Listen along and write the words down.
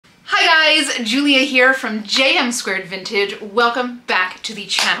Julia here from JM Squared Vintage. Welcome back to the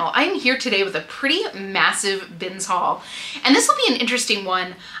channel. I'm here today with a pretty massive bins haul, and this will be an interesting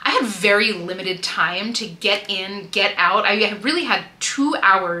one. I had very limited time to get in, get out. I really had 2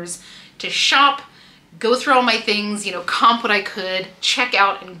 hours to shop, go through all my things, you know, comp what I could, check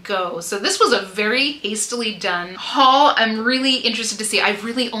out and go. So this was a very hastily done haul. I'm really interested to see. I've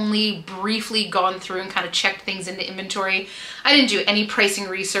really only briefly gone through and kind of checked things into inventory. I didn't do any pricing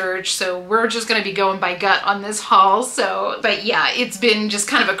research, so we're just gonna be going by gut on this haul. But yeah, it's been just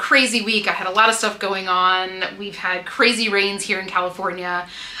kind of a crazy week. I had a lot of stuff going on. We've had crazy rains here in California.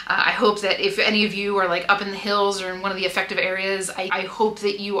 I hope that if any of you are like up in the hills or in one of the affected areas, I hope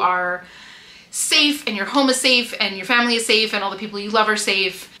that you are safe and your home is safe and your family is safe and all the people you love are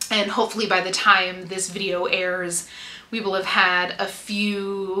safe. And hopefully by the time this video airs, we will have had a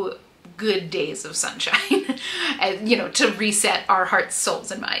few good days of sunshine and, you know, to reset our hearts,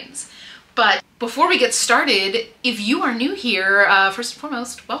 souls, and minds. But before we get started, if you are new here, first and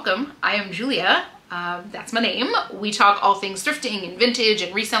foremost, welcome. I am Julia. That's my name. We talk all things thrifting and vintage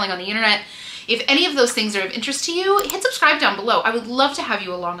and reselling on the internet. If any of those things are of interest to you, hit subscribe down below. I would love to have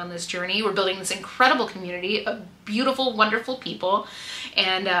you along on this journey. We're building this incredible community of beautiful, wonderful people,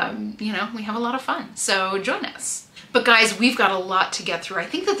 and you know, we have a lot of fun. So join us. But guys, we've got a lot to get through. I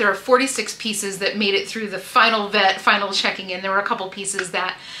think that there are 46 pieces that made it through the final vet, final checking in. There were a couple pieces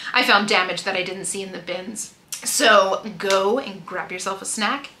that I found damaged that I didn't see in the bins. So go and grab yourself a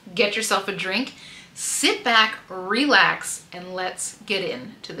snack, get yourself a drink, sit back, relax, and let's get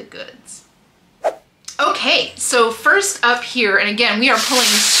into the goods. Okay, so first up here, and again, we are pulling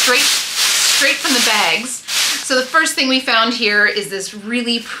straight from the bags. So the first thing we found here is this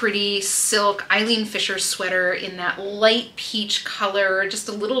really pretty silk Eileen Fisher sweater in that light peach color, just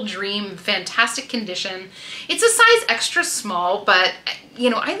a little dream, fantastic condition. It's a size extra small, but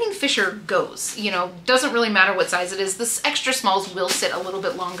you know, Eileen Fisher goes, you know, doesn't really matter what size it is. This extra smalls will sit a little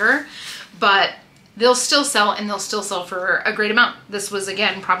bit longer, but they'll still sell, and they'll still sell for a great amount. This was,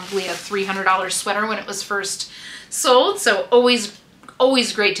 again, probably a $300 sweater when it was first sold, so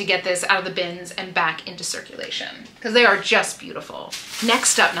always great to get this out of the bins and back into circulation because they are just beautiful.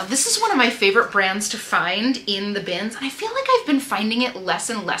 Next up, now this is one of my favorite brands to find in the bins, and I feel like I've been finding it less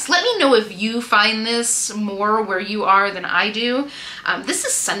and less. Let me know if you find this more where you are than I do. This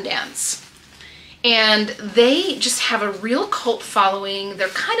is Sundance. And they just have a real cult following. They're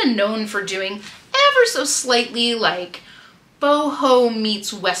kind of known for doing ever so slightly like boho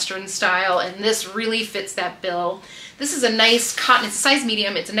meets Western style, and this really fits that bill. This is a nice cotton, it's a size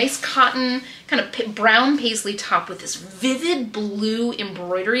medium, it's a nice cotton kind of brown paisley top with this vivid blue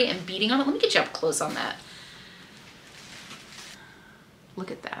embroidery and beading on it. Let me get you up close on that.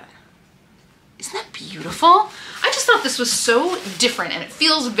 Look at that. Isn't that beautiful? I just thought this was so different, and it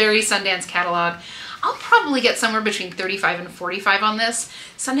feels very Sundance catalog. I'll probably get somewhere between 35 and 45 on this.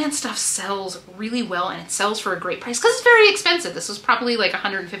 Sundance stuff sells really well, and it sells for a great price because it's very expensive. This was probably like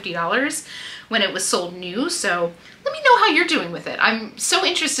 $150 when it was sold new, so let me know how you're doing with it. I'm so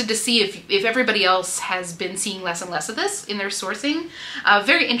interested to see if everybody else has been seeing less and less of this in their sourcing.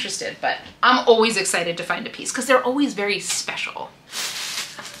 Very interested, but I'm always excited to find a piece because they're always very special.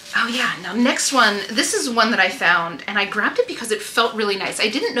 Oh yeah, now next one, this is one that I found, and I grabbed it because it felt really nice. I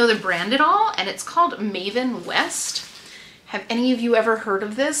didn't know the brand at all, and it's called Maven West. Have any of you ever heard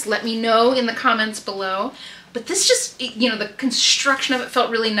of this? Let me know in the comments below. But this just, you know, the construction of it felt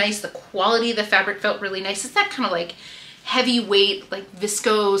really nice. The quality of the fabric felt really nice. It's that kind of like heavyweight, like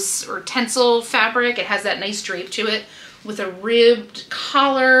viscose or tencel fabric. It has that nice drape to it with a ribbed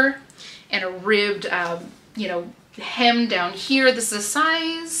collar and a ribbed, you know, hem down here. This is a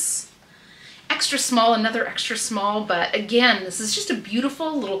size extra small, another extra small, but again, this is just a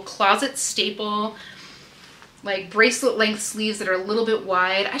beautiful little closet staple, like bracelet length sleeves that are a little bit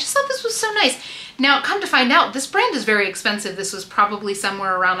wide. I just thought this was so nice. Now, come to find out, this brand is very expensive. This was probably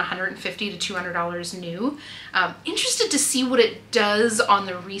somewhere around $150 to $200 new. Interested to see what it does on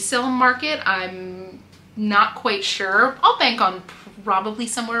the resale market. I'm not quite sure. I'll bank on probably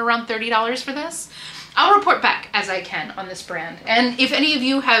somewhere around $30 for this. I'll report back as I can on this brand. And if any of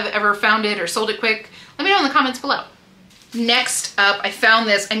you have ever found it or sold it quick, let me know in the comments below. Next up, I found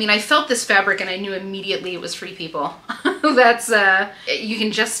this. I mean, I felt this fabric and I knew immediately it was Free People. That's, you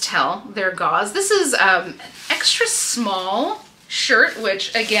can just tell they're gauze. This is an extra small shirt,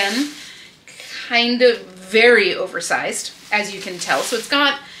 which again, kind of very oversized, as you can tell. So it's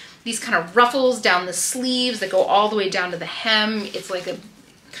got these kind of ruffles down the sleeves that go all the way down to the hem. It's like a,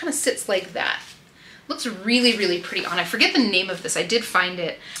 kind of sits like that. Looks really, really pretty on. I forget the name of this. I did find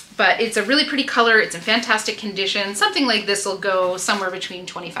it. but it's a really pretty color. It's in fantastic condition. Something like this will go somewhere between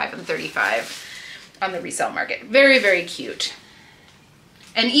 25 and 35 on the resale market. Very, very cute.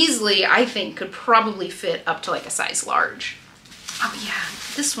 And easily, I think, could probably fit up to like a size large. Oh yeah,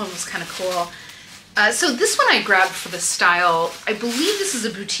 this one was kind of cool. So this one I grabbed for the style. I believe this is a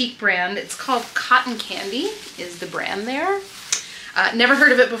boutique brand. It's called Cotton Candy is the brand there. Never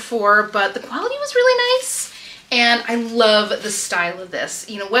heard of it before, but the quality was really nice. And I love the style of this.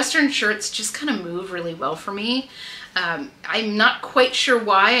 You know, Western shirts just kind of move really well for me. I'm not quite sure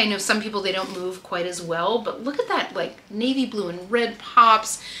why. I know some people, they don't move quite as well, but look at that, like navy blue and red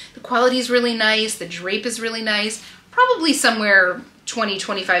pops. The quality is really nice. The drape is really nice. Probably somewhere $20,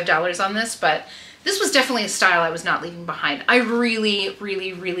 $25 on this, but this was definitely a style I was not leaving behind. I really,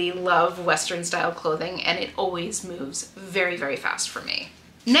 really, really love Western style clothing, and it always moves very, very fast for me.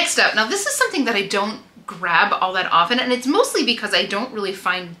 Next up, now this is something that I don't grab all that often, and it's mostly because I don't really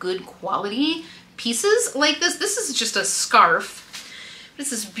find good quality pieces like this. This is just a scarf.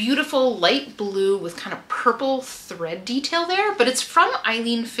 This is beautiful light blue with kind of purple thread detail there, but it's from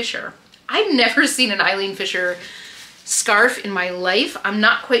Eileen Fisher. I've never seen an Eileen Fisher scarf in my life. I'm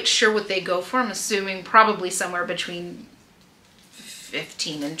not quite sure what they go for. I'm assuming probably somewhere between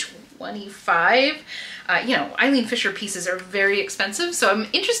 15 and 25. You know, Eileen Fisher pieces are very expensive, so I'm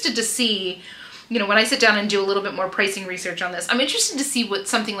interested to see, you know, when I sit down and do a little bit more pricing research on this, I'm interested to see what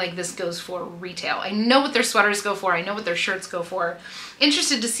something like this goes for retail. I know what their sweaters go for. I know what their shirts go for.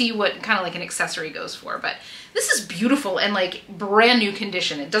 Interested to see what kind of like an accessory goes for, but this is beautiful and like brand new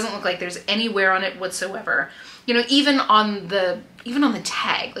condition. It doesn't look like there's any wear on it whatsoever. You know, even on the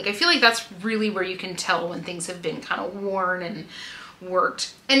tag, like I feel like that's really where you can tell when things have been kind of worn and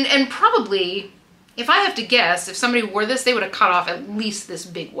worked. And probably, if I have to guess, if somebody wore this, they would have cut off at least this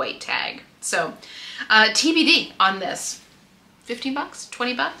big white tag. So TBD on this. 15 bucks,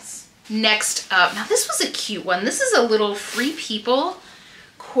 20 bucks. Next up, now this was a cute one. This is a little Free People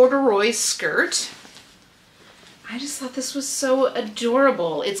corduroy skirt. I just thought this was so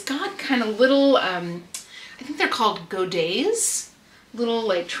adorable. It's got kind of little, I think they're called go-tos, little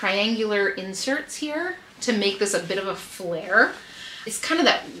like triangular inserts here to make this a bit of a flare. It's kind of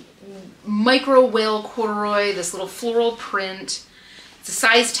that micro whale corduroy, this little floral print. It's a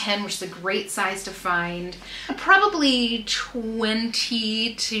size 10, which is a great size to find. Probably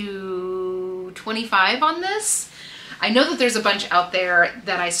 20 to 25 on this. I know that there's a bunch out there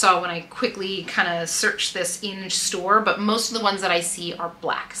that I saw when I quickly kind of searched this in store, but most of the ones that I see are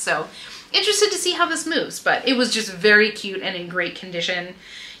black. So interested to see how this moves, but it was just very cute and in great condition.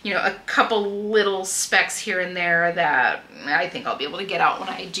 You know, a couple little specks here and there that I think I'll be able to get out when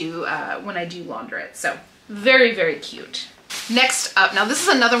I do launder it. So very, very cute. Next up, now this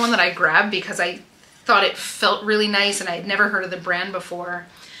is another one that I grabbed because I thought it felt really nice and I had never heard of the brand before.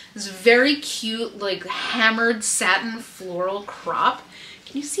 This very cute, like hammered satin floral crop.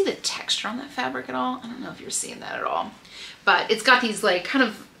 Can you see the texture on that fabric at all? I don't know if you're seeing that at all, but it's got these like kind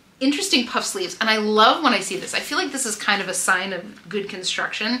of interesting puff sleeves, and I love when I see this. I feel like this is kind of a sign of good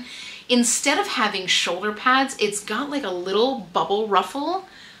construction. Instead of having shoulder pads, it's got like a little bubble ruffle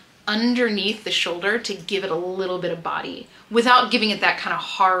underneath the shoulder to give it a little bit of body without giving it that kind of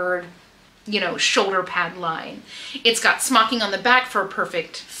hard, you know, shoulder pad line. It's got smocking on the back for a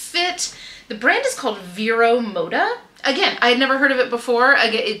perfect fit. The brand is called Vero Moda. Again, I had never heard of it before.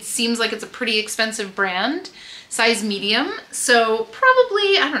 Again, it seems like it's a pretty expensive brand. Size medium, so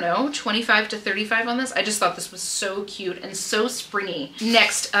probably, I don't know, 25 to 35 on this. I just thought this was so cute and so springy.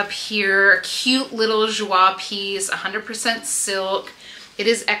 Next up here, cute little joie piece, 100% silk. It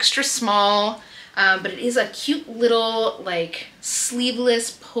is extra small, but it is a cute little like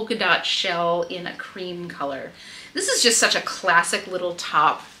sleeveless polka dot shell in a cream color. This is just such a classic little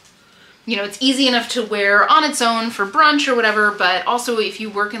top. You know, it's easy enough to wear on its own for brunch or whatever, but also if you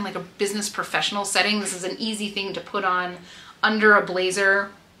work in like a business professional setting, this is an easy thing to put on under a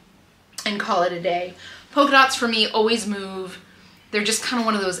blazer and call it a day. Polka dots for me always move. They're just kind of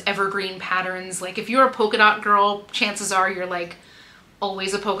one of those evergreen patterns. Like if you're a polka dot girl, chances are you're like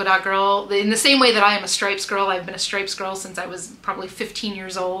always a polka dot girl. In the same way that I am a stripes girl, I've been a stripes girl since I was probably 15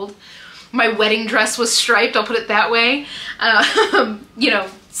 years old. My wedding dress was striped, I'll put it that way. You know,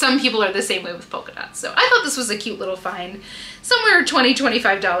 some people are the same way with polka dots. So I thought this was a cute little find. Somewhere $20,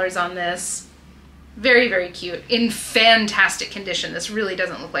 $25 on this. Very, very cute. In fantastic condition. This really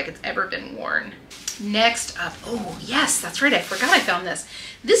doesn't look like it's ever been worn. Next up, oh yes, that's right, I forgot I found this.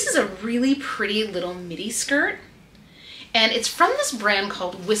 This is a really pretty little midi skirt. And it's from this brand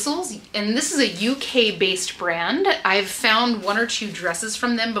called Whistles, and this is a UK-based brand. I've found 1 or 2 dresses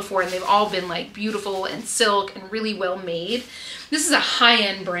from them before, and they've all been like beautiful and silk and really well made. This is a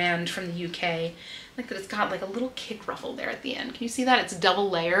high-end brand from the UK. I like that it's got like a little kick ruffle there at the end. Can you see that? It's a double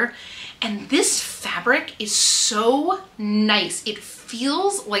layer. And this fabric is so nice. It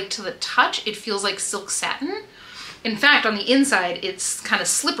feels like, to the touch, it feels like silk satin. In fact, on the inside, it's kind of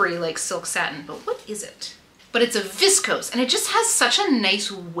slippery like silk satin, but what is it? But it's a viscose, and it just has such a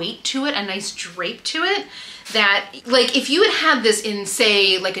nice weight to it, a nice drape to it, that like if you had this in,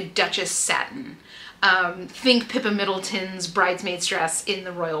 say, like a Duchess satin, think Pippa Middleton's bridesmaid's dress in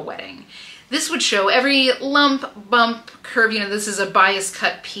the royal wedding. This would show every lump, bump, curve. You know, this is a bias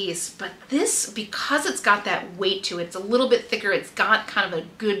cut piece, but this, because it's got that weight to it, it's a little bit thicker, it's got kind of a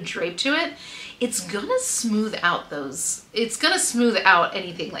good drape to it, it's gonna smooth out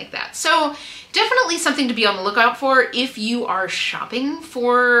anything like that. So definitely something to be on the lookout for if you are shopping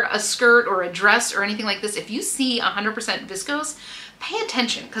for a skirt or a dress or anything like this. If you see 100% viscose, pay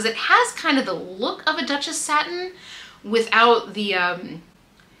attention, because it has kind of the look of a Duchess satin without the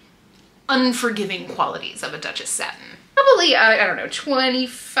unforgiving qualities of a Duchess satin. Probably, I don't know,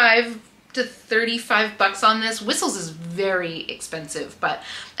 25 to 35 bucks on this. Whistles is very expensive, but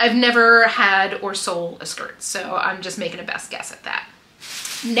I've never had or sold a skirt, so I'm just making a best guess at that.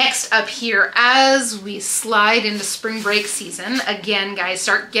 Next up here, as we slide into spring break season, again, guys,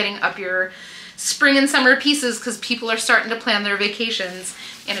 start getting up your spring and summer pieces because people are starting to plan their vacations.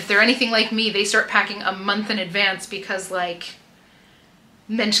 And if they're anything like me, they start packing a month in advance because, like,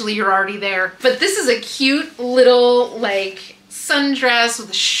 mentally you're already there. But this is a cute little, like, sundress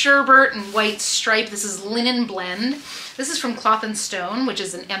with a sherbet and white stripe. This is linen blend. This is from Cloth & Stone, which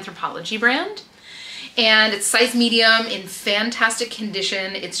is an Anthropologie brand. And it's size medium, in fantastic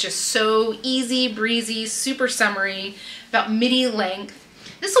condition. It's just so easy, breezy, super summery, about midi length.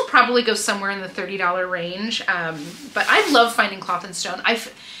 This will probably go somewhere in the $30 range, but I love finding Cloth & Stone.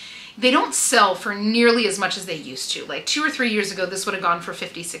 They don't sell for nearly as much as they used to. Like 2 or 3 years ago, this would have gone for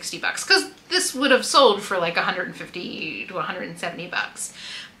 50, 60 bucks, because this would have sold for like 150 to 170 bucks.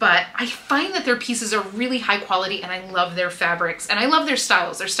 But I find that their pieces are really high quality, and I love their fabrics, and I love their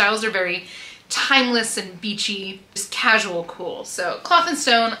styles. Their styles are very timeless and beachy, just casual cool. So Cloth &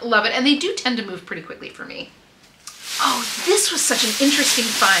 Stone, love it, and they do tend to move pretty quickly for me. Oh, this was such an interesting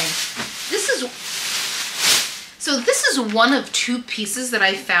find. This is one of 2 pieces that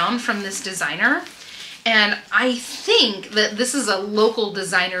I found from this designer. And I think that this is a local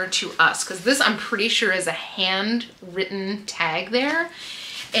designer to us, because this, I'm pretty sure, is a handwritten tag there.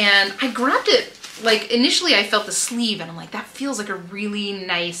 And I grabbed it, like, initially I felt the sleeve and I'm like, that feels like a really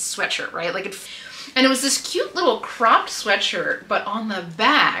nice sweatshirt, right? Like, and it was this cute little cropped sweatshirt, but on the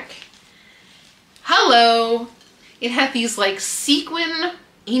back, hello, it had these like sequin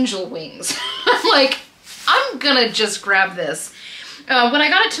angel wings. I'm like, I'm gonna just grab this. When I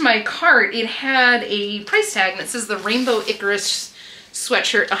got it to my cart, it had a price tag and it says the Rainbow Icarus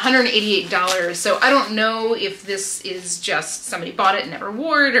sweatshirt, $188. So I don't know if this is just somebody bought it and never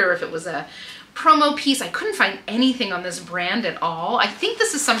wore it, or if it was a promo piece. I couldn't find anything on this brand at all. I think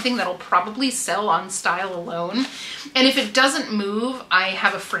this is something that'll probably sell on style alone. And if it doesn't move, I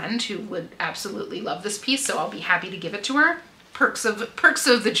have a friend who would absolutely love this piece, so I'll be happy to give it to her. Perks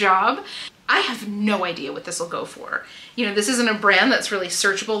of the job. I have no idea what this will go for. You know, this isn't a brand that's really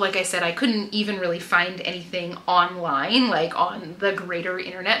searchable. Like I said, I couldn't even really find anything online, like on the greater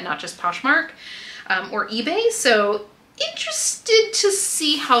internet, not just Poshmark or eBay. So interested to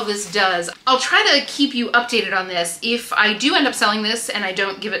see how this does. I'll try to keep you updated on this. If I do end up selling this and I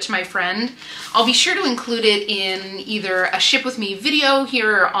don't give it to my friend, I'll be sure to include it in either a Ship With Me video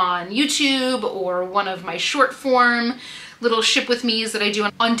here on YouTube or one of my short form little Ship With Me's that I do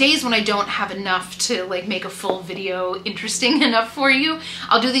on days when I don't have enough to like make a full video interesting enough for you.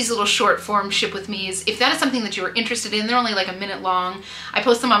 I'll do these little short form Ship With Me's. If that is something that you're interested in, they're only like a minute long. I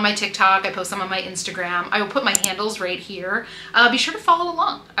post them on my TikTok, I post them on my Instagram. I will put my handles right here. Be sure to follow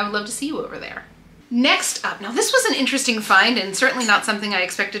along. I would love to see you over there. Next up, now this was an interesting find and certainly not something I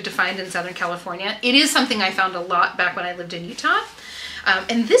expected to find in Southern California. It is something I found a lot back when I lived in Utah.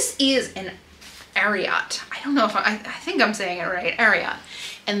 And this is an Ariat. I don't know if I think I'm saying it right, Ariat.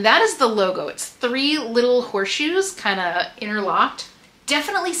 And that is the logo. It's 3 little horseshoes kind of interlocked.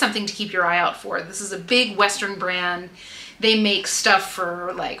 Definitely something to keep your eye out for. This is a big Western brand. They make stuff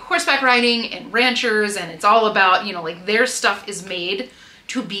for like horseback riding and ranchers, and it's all about, you know, like their stuff is made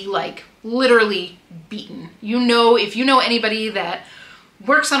to be like literally beaten. You know, if you know anybody that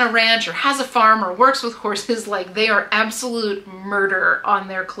works on a ranch or has a farm or works with horses, like they are absolute murder on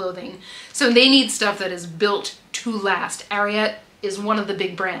their clothing. So they need stuff that is built to last. Ariat is one of the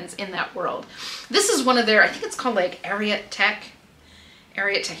big brands in that world. This is one of their, I think it's called like Ariat Tech.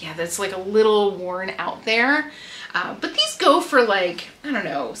 Ariat Tech, yeah, that's like a little worn out there. But these go for like, I don't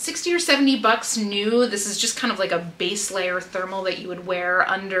know, 60 or 70 bucks new. This is just kind of like a base layer thermal that you would wear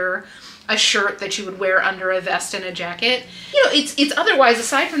under a shirt, that you would wear under a vest and a jacket. You know, it's otherwise,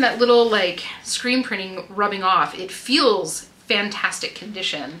 aside from that little like screen printing rubbing off, it feels fantastic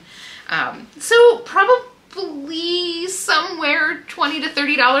condition. So probably somewhere $20 to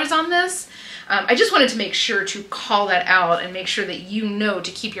 $30 on this. I just wanted to make sure to call that out and make sure that you know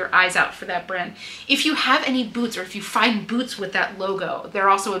to keep your eyes out for that brand. If you have any boots, or if you find boots with that logo, they're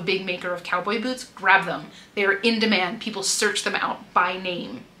also a big maker of cowboy boots, grab them. They are in demand. People search them out by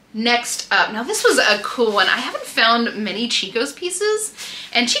name. Next up, now this was a cool one. I haven't found many Chico's pieces,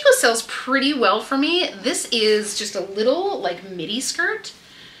 and Chico sells pretty well for me. This is just a little like midi skirt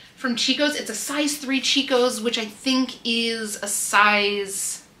from Chico's. It's a size 3 Chico's, which I think is a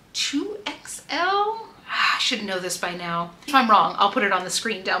size 2XL. I should know this by now. If I'm wrong, I'll put it on the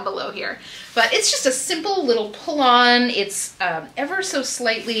screen down below here. But it's just a simple little pull-on. It's ever so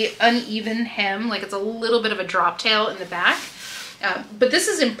slightly uneven hem, like it's a little bit of a drop tail in the back. But this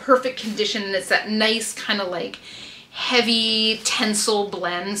is in perfect condition, and it's that nice kind of like heavy tencel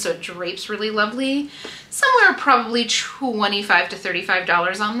blend, so it drapes really lovely. Somewhere probably $25 to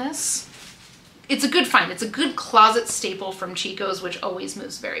 $35 on this. It's a good find. It's a good closet staple from Chico's, which always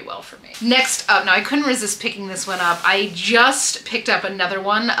moves very well for me. Next up, now I couldn't resist picking this one up. I just picked up another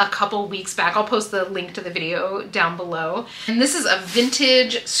one a couple weeks back. I'll post the link to the video down below. And this is a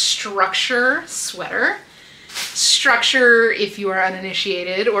vintage Structure sweater. Structure, if you are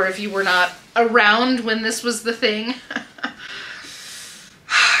uninitiated, or if you were not around when this was the thing.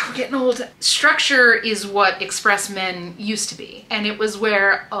 We're getting old. Structure is what Express Men used to be, and it was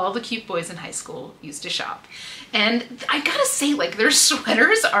where all the cute boys in high school used to shop. And I gotta say, like, their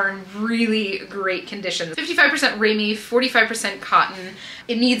sweaters are in really great condition. 55% Ramy, 45% cotton.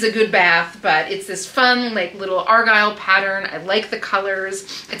 It needs a good bath, but it's this fun, like, little argyle pattern. I like the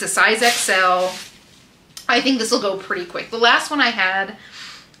colors. It's a size XL. I think this will go pretty quick. The last one I had,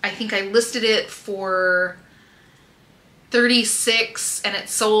 I think I listed it for 36 and it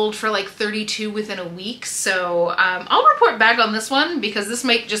sold for like 32 within a week. So I'll report back on this one, because this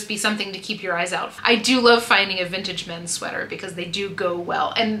might just be something to keep your eyes out for. I do love finding a vintage men's sweater because they do go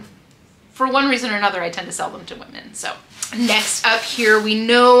well. And for one reason or another, I tend to sell them to women. So next up here, we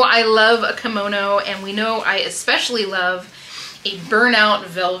know I love a kimono, and we know I especially love a burnout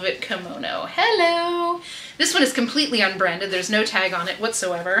velvet kimono. Hello! This one is completely unbranded. There's no tag on it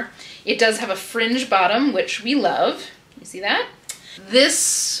whatsoever. It does have a fringe bottom, which we love. You see that?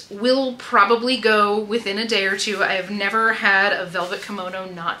 This will probably go within a day or two. I have never had a velvet kimono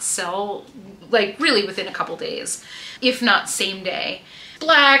not sell, like really within a couple days, if not same day.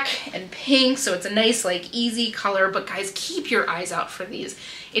 Black and pink, so it's a nice, like, easy color, but guys, keep your eyes out for these.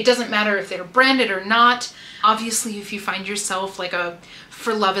 It doesn't matter if they're branded or not. Obviously, if you find yourself like a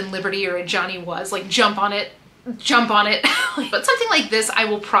For Love and Liberty or a Johnny Was, like, jump on it, jump on it. But something like this, I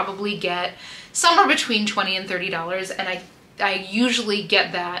will probably get somewhere between $20 and $30, and I usually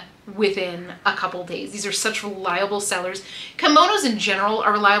get that within a couple days. These are such reliable sellers. Kimonos in general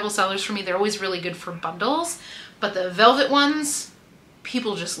are reliable sellers for me. They're always really good for bundles, but the velvet ones,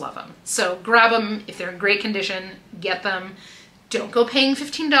 people just love them. So grab them. If they're in great condition, get them. Don't go paying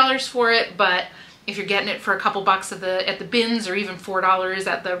 $15 for it, but if you're getting it for a couple bucks at the bins, or even $4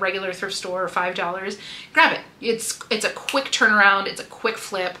 at the regular thrift store, or $5, grab it. It's a quick turnaround, it's a quick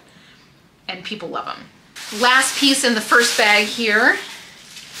flip, and people love them. Last piece in the first bag here, and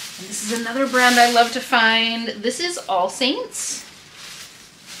this is another brand I love to find. This is All Saints.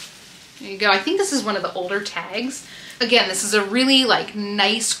 There you go. I think this is one of the older tags. Again, this is a really like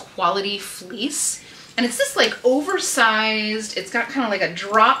nice quality fleece. And it's this like oversized, it's got kind of like a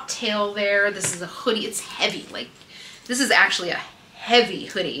drop tail there. This is a hoodie, it's heavy. Like, this is actually a heavy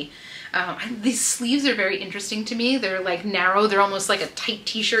hoodie. These sleeves are very interesting to me. They're like narrow, they're almost like a tight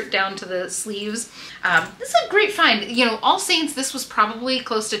t-shirt down to the sleeves. This is a great find. You know, All Saints, this was probably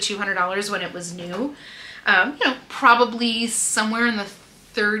close to $200 when it was new. You know, probably somewhere in the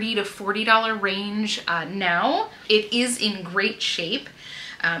 $30 to $40 range now. It is in great shape.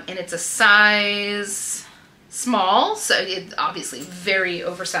 And it's a size small, so it's obviously very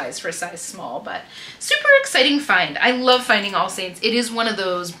oversized for a size small, but super exciting find. I love finding All Saints. It is one of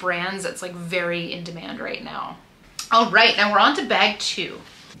those brands that's like very in demand right now. All right, now we're on to bag 2.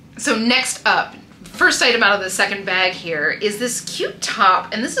 So next up, First item out of the second bag here is this cute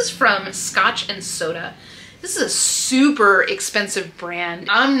top, and this is from Scotch and Soda. This is a super expensive brand.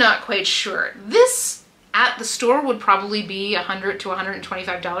 I'm not quite sure. This at the store would probably be $100 to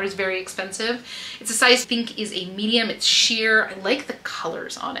 $125, very expensive. It's a size I think is a medium, it's sheer. I like the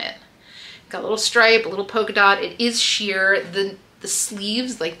colors on it. Got a little stripe, a little polka dot. It is sheer. The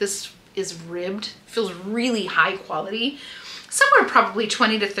sleeves, like this is ribbed, feels really high quality. Somewhere probably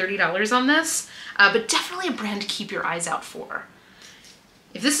 $20 to $30 on this, but definitely a brand to keep your eyes out for.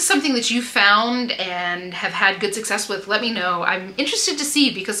 If this is something that you found and have had good success with, let me know. I'm interested to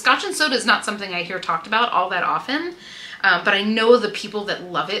see, because Scotch and Soda is not something I hear talked about all that often, but I know the people that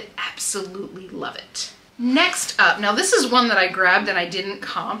love it absolutely love it. Next up, now this is one that I grabbed and I didn't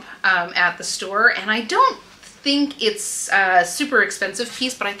comp at the store, and I don't think it's a super expensive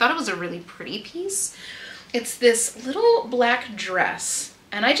piece, but I thought it was a really pretty piece. It's this little black dress.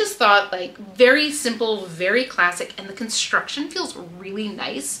 And I just thought, like, very simple, very classic, and the construction feels really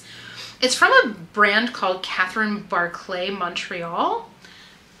nice. It's from a brand called Catherine Barclay Montreal.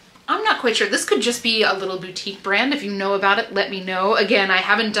 I'm not quite sure. This could just be a little boutique brand. If you know about it, let me know. Again, I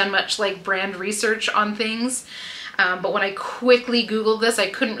haven't done much like brand research on things, but when I quickly Googled this, I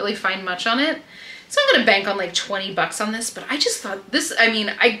couldn't really find much on it. So I'm gonna bank on like 20 bucks on this, but I just thought this, I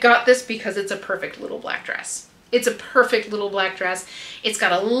mean, I got this because it's a perfect little black dress. It's a perfect little black dress. It's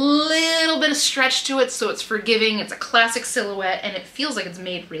got a little bit of stretch to it, so it's forgiving. It's a classic silhouette, and it feels like it's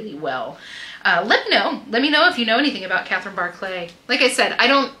made really well. Let me know. Let me know if you know anything about Catherine Barclay. Like I said, I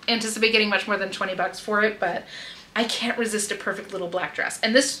don't anticipate getting much more than 20 bucks for it, but I can't resist a perfect little black dress.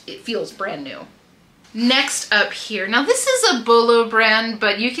 And this, it feels brand new. Next up here, now this is a Bolo brand,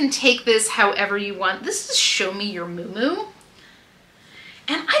 but you can take this however you want. This is Show Me Your Moo-Moo.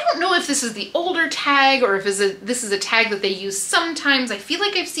 And I don't know if this is the older tag or if this is a tag that they use sometimes. I feel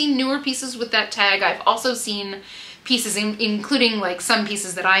like I've seen newer pieces with that tag. I've also seen pieces, including like some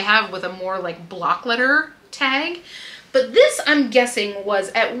pieces that I have with a more like block letter tag. But this, I'm guessing,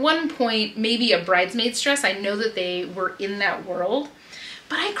 was at one point maybe a bridesmaid's dress. I know that they were in that world.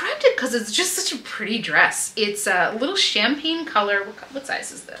 But I grabbed it because it's just such a pretty dress. It's a little champagne color. What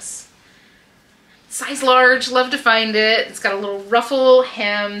size is this? Size large, love to find it. It's got a little ruffle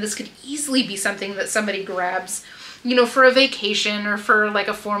hem. This could easily be something that somebody grabs, you know, for a vacation or for like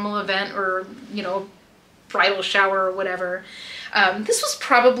a formal event or, you know, bridal shower or whatever. This was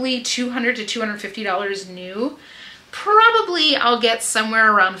probably $200 to $250 new. Probably I'll get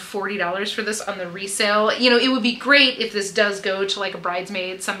somewhere around $40 for this on the resale. You know, it would be great if this does go to like a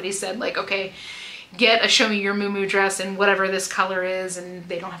bridesmaid. Somebody said like, okay, get a Show Me Your Moo-Moo dress in whatever this color is, and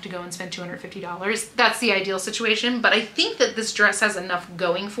they don't have to go and spend $250. That's the ideal situation, but I think that this dress has enough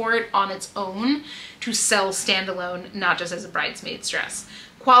going for it on its own to sell standalone, not just as a bridesmaid's dress.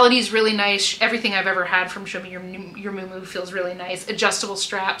 Quality is really nice. Everything I've ever had from Show Me Your Moo-Moo feels really nice. Adjustable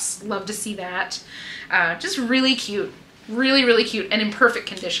straps, love to see that. Just really cute, really, really cute, and in perfect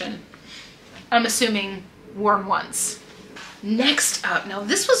condition. I'm assuming worn once. Next up, now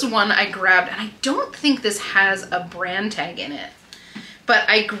this was one I grabbed, and I don't think this has a brand tag in it, but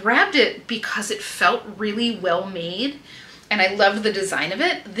I grabbed it because it felt really well made, and I loved the design of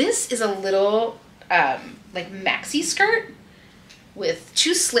it. This is a little like maxi skirt with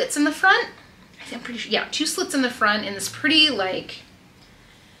 2 slits in the front. I'm pretty sure, yeah, 2 slits in the front, and this pretty, like,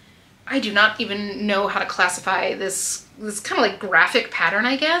 I do not even know how to classify this kind of like graphic pattern,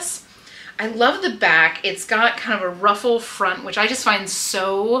 I guess. I love the back. It's got kind of a ruffle front, which I just find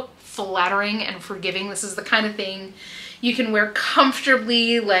so flattering and forgiving. This is the kind of thing you can wear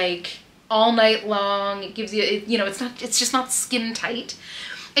comfortably, like all night long. It gives you, you know, it's just not skin tight.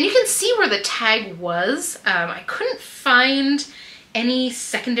 And you can see where the tag was. I couldn't find any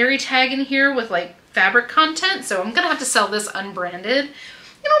secondary tag in here with like fabric content, so I'm gonna have to sell this unbranded.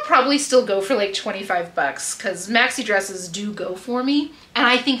 It'll probably still go for like 25 bucks because maxi dresses do go for me. And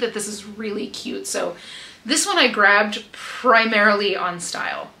I think that this is really cute. So this one I grabbed primarily on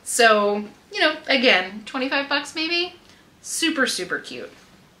style. So, you know, again, 25 bucks maybe. Super, super cute.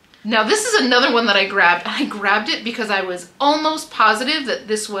 Now this is another one that I grabbed, and I grabbed it because I was almost positive that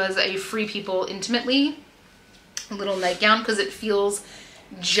this was a Free People Intimately little nightgown because it feels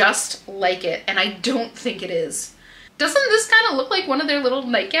just like it, and I don't think it is. Doesn't this kind of look like one of their little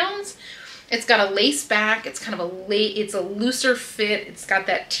nightgowns? It's got a lace back, it's kind of it's a looser fit, it's got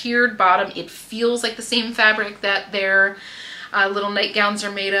that tiered bottom, it feels like the same fabric that their little nightgowns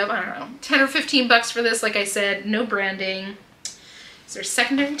are made of. I don't know, 10 or 15 bucks for this, like I said, no branding. Is there a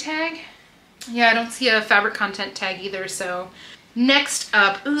secondary tag? Yeah, I don't see a fabric content tag either, so Next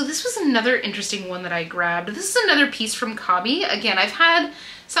up, ooh, this was another interesting one that I grabbed. This is another piece from Cobby. Again, I've had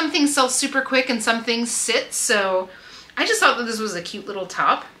some things sell super quick and some things sit, so I just thought that this was a cute little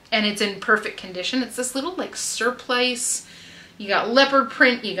top, and it's in perfect condition. It's this little like surplice. You got leopard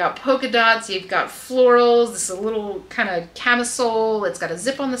print, you got polka dots, you've got florals. This is a little kind of camisole. It's got a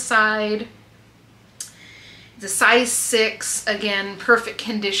zip on the side. It's a size 6, again, perfect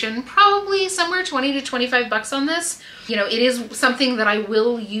condition. Probably somewhere 20 to 25 bucks on this. You know, it is something that I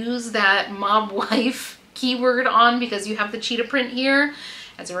will use that mob wife keyword on because you have the cheetah print here.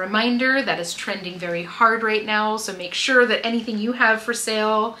 As a reminder, that is trending very hard right now, so make sure that anything you have for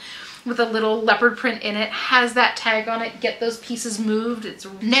sale with a little leopard print in it has that tag on it. Get those pieces moved. It's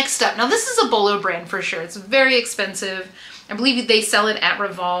next up. Now this is a Bolo brand for sure. It's very expensive. I believe they sell it at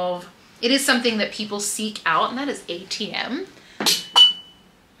Revolve. It is something that people seek out, and that is ATM.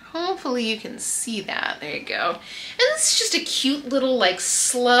 Hopefully you can see that. There you go. And this is just a cute little like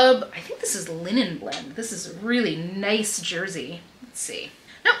slub. I think this is linen blend. This is a really nice jersey. Let's see.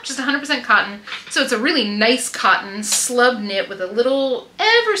 Nope, just 100% cotton. So it's a really nice cotton slub knit with a little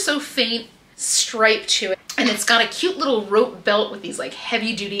ever so faint stripe to it. And it's got a cute little rope belt with these like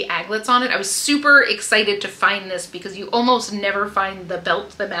heavy duty aglets on it. I was super excited to find this because you almost never find the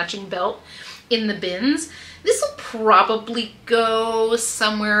belt, the matching belt in the bins. This will probably go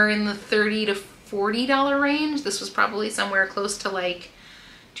somewhere in the $30 to $40 range. This was probably somewhere close to like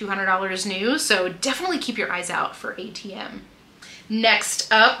 $200 new. So definitely keep your eyes out for ATM.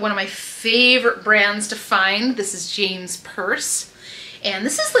 Next up, one of my favorite brands to find. This is James Purse. And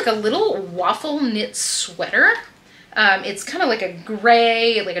this is like a little waffle knit sweater. It's kind of like a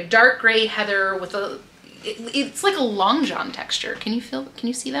gray, like a dark gray heather with a, it's like a long john texture. Can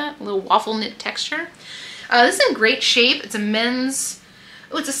you see that? A little waffle knit texture. This is in great shape. It's a men's,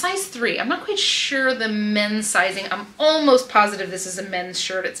 oh, it's a size 3. I'm not quite sure the men's sizing. I'm almost positive this is a men's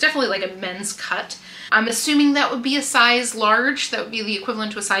shirt. It's definitely like a men's cut. I'm assuming that would be a size large. That would be the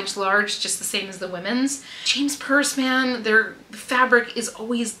equivalent to a size large, just the same as the women's. James Purse, man, their fabric is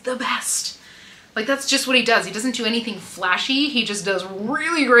always the best. Like that's just what he does. He doesn't do anything flashy. He just does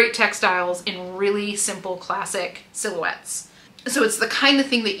really great textiles in really simple classic silhouettes. So it's the kind of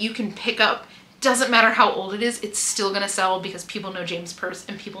thing that you can pick up. Doesn't matter how old it is, it's still gonna sell because people know James Purse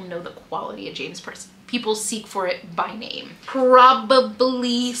and people know the quality of James Purse. People seek for it by name.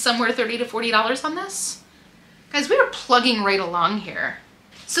 Probably somewhere $30 to $40 on this. Guys, we are plugging right along here.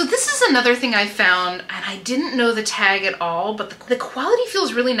 So this is another thing I found, and I didn't know the tag at all, but the quality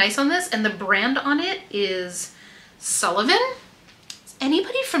feels really nice on this, and the brand on it is Sullivan. Is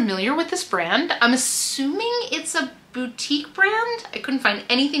anybody familiar with this brand? I'm assuming it's a boutique brand. I couldn't find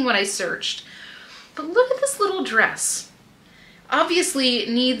anything when I searched. But look at this little dress. Obviously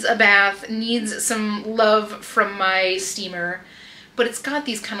needs a bath, needs some love from my steamer, but it's got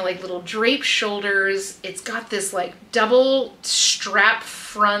these kind of like little drape shoulders. It's got this like double strap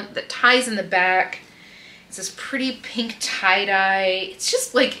front that ties in the back. It's this pretty pink tie-dye. It's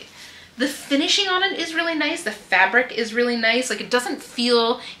just like, the finishing on it is really nice. The fabric is really nice. Like it doesn't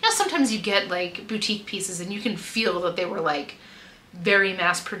feel, you know, sometimes you get like boutique pieces and you can feel that they were like very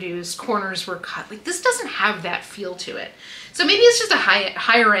mass produced, corners were cut. Like this doesn't have that feel to it. So maybe it's just a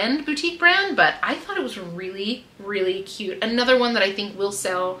higher end boutique brand, but I thought it was really, really cute. Another one that I think will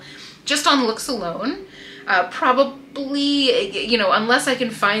sell just on looks alone. Probably, you know, unless I can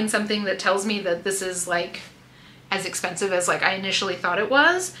find something that tells me that this is like as expensive as like I initially thought it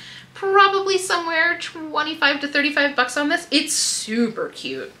was, probably somewhere 25 to 35 bucks on this. It's super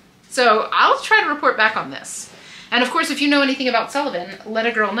cute. So I'll try to report back on this. And of course, if you know anything about Sullivan, let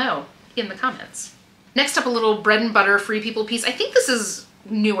a girl know in the comments. Next up, a little bread and butter Free People piece. I think this is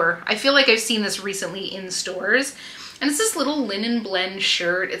newer. I feel like I've seen this recently in stores. And it's this little linen blend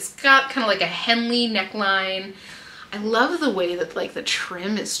shirt. It's got kind of like a Henley neckline. I love the way that like the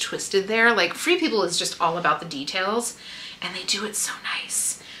trim is twisted there. Like Free People is just all about the details and they do it so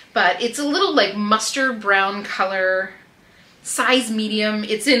nice. But it's a little like mustard brown color, size medium.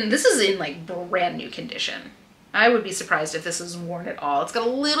 This is in like brand new condition. I would be surprised if this is worn at all. It's got a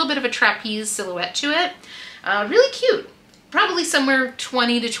little bit of a trapeze silhouette to it. Really cute. Probably somewhere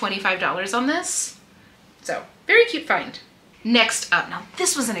 $20 to $25 on this. So, very cute find. Next up, now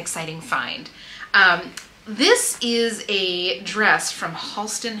this was an exciting find. This is a dress from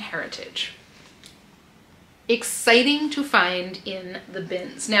Halston Heritage. Exciting to find in the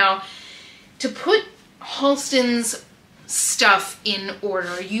bins. Now, to put Halston's stuff in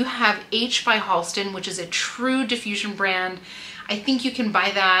order, you have H by Halston, which is a true diffusion brand. I think you can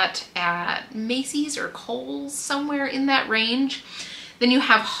buy that at Macy's or Kohl's, somewhere in that range. Then you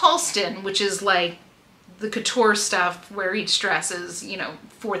have Halston, which is like the couture stuff where each dress is, you know,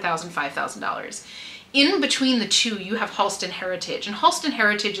 $4,000, $5,000. In between the two, you have Halston Heritage. And Halston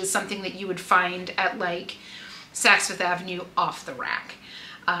Heritage is something that you would find at like Saks Fifth Avenue off the rack.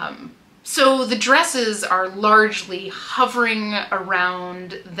 So the dresses are largely hovering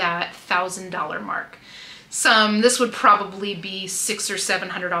around that $1,000 mark. This would probably be $600 or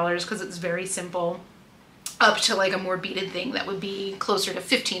 $700 because it's very simple, up to like a more beaded thing that would be closer to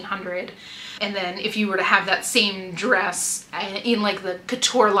 $1,500. And then if you were to have that same dress in like the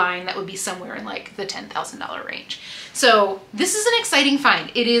couture line, that would be somewhere in like the $10,000 range. So this is an exciting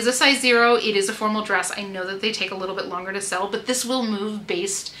find. It is a size 0. It is a formal dress. I know that they take a little bit longer to sell, but this will move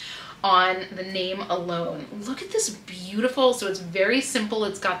based on the name alone. Look at this beautiful, so it's very simple.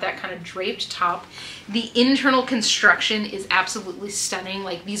 It's got that kind of draped top. The internal construction is absolutely stunning.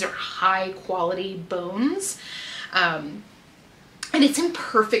 Like, these are high quality bones. And it's in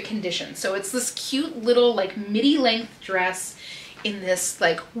perfect condition. So it's this cute little like midi length dress in this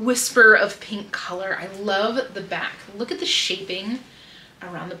like whisper of pink color. I love the back. Look at the shaping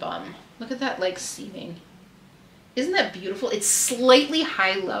around the bum. Look at that like seaming. Isn't that beautiful? It's slightly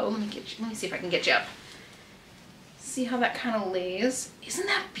high-low. Let me see if I can get you up. See how that kind of lays? Isn't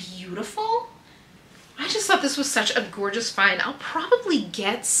that beautiful? I just thought this was such a gorgeous find. I'll probably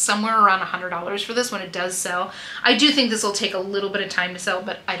get somewhere around $100 for this when it does sell. I do think this will take a little bit of time to sell,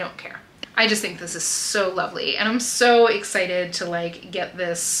 but I don't care. I just think this is so lovely, and I'm so excited to like get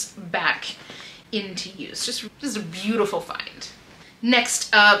this back into use. Just a beautiful find. Next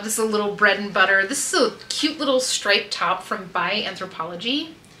up, this is a little bread and butter. This is a cute little striped top from By Anthropologie.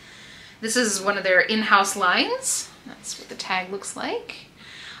 This is one of their in-house lines. That's what the tag looks like.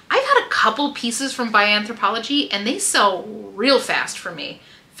 I've had a couple pieces from By Anthropologie and they sell real fast for me.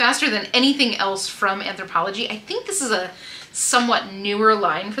 Faster than anything else from Anthropologie. I think this is a somewhat newer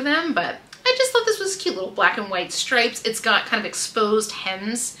line for them, but I just thought this was cute. Little black and white stripes. It's got kind of exposed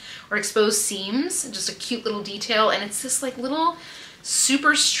hems or exposed seams, just a cute little detail, and it's this like little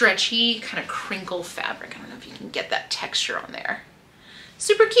super stretchy kind of crinkle fabric. I don't know if you can get that texture on there.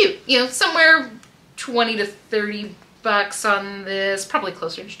 Super cute. You know, somewhere 20 to 30 bucks on this, probably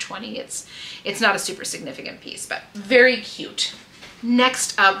closer to 20. It's not a super significant piece, but very cute.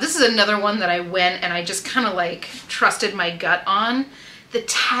 Next up, this is another one that I went and I just kind of like trusted my gut on. The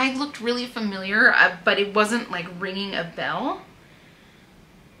tag looked really familiar, but it wasn't like ringing a bell.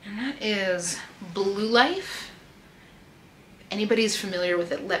 And that is Blue Life. Anybody's familiar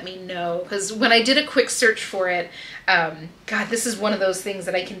with it, let me know. Because when I did a quick search for it, God, this is one of those things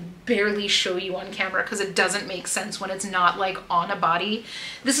that I can barely show you on camera because it doesn't make sense when it's not like on a body.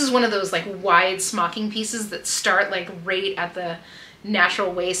 This is one of those like wide smocking pieces that start like right at the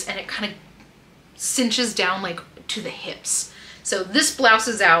natural waist and it kind of cinches down like to the hips. So this blouse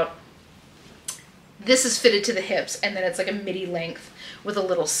is out, this is fitted to the hips, and then it's like a midi length with a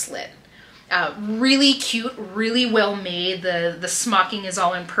little slit. Really cute, really well made. The smocking is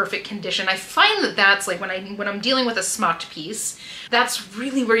all in perfect condition. I find that that's like when I'm dealing with a smocked piece, that's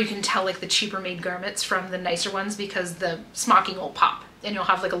really where you can tell like the cheaper made garments from the nicer ones, because the smocking will pop and you'll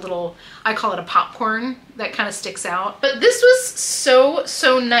have like a little, I call it a popcorn that kind of sticks out. But this was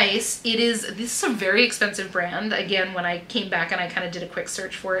so nice. This is a very expensive brand. Again, when I came back and I kind of did a quick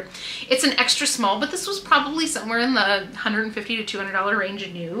search for it, it's an extra small, but this was probably somewhere in the $150 to $200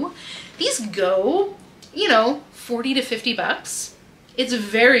 range new. These go, you know, 40 to 50 bucks. It's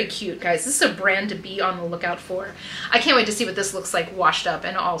very cute, guys. This is a brand to be on the lookout for. I can't wait to see what this looks like washed up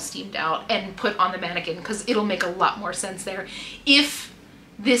and all steamed out and put on the mannequin, because it'll make a lot more sense there. If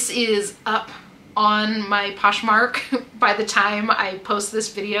this is up on my Poshmark by the time I post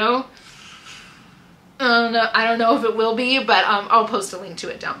this video, I don't know if it will be, but I'll post a link to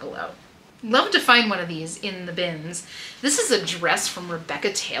it down below. Love to find one of these in the bins. This is a dress from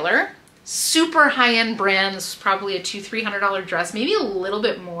Rebecca Taylor. Super high-end brand. This is probably a $200-300 dress, maybe a little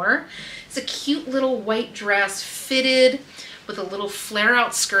bit more. It's a cute little white dress fitted with a little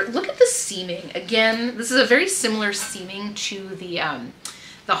flare-out skirt. Look at the seaming. Again, this is a very similar seaming to the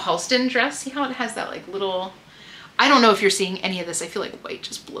Halston dress. See how it has that like little, I don't know if you're seeing any of this. I feel like white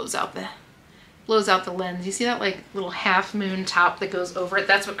just blows out the lens. You see that like little half moon top that goes over it?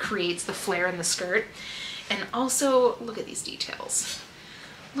 That's what creates the flare in the skirt. And also, look at these details.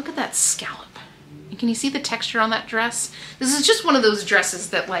 Look at that scallop. And can you see the texture on that dress? This is just one of those dresses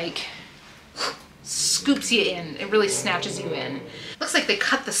that like scoops you in. It really snatches you in. Looks like they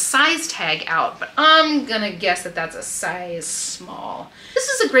cut the size tag out, but I'm gonna guess that that's a size small. This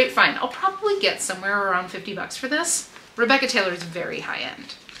is a great find. I'll probably get somewhere around 50 bucks for this. Rebecca Taylor is very high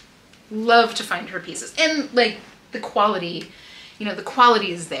end. Love to find her pieces. And like the quality, you know, the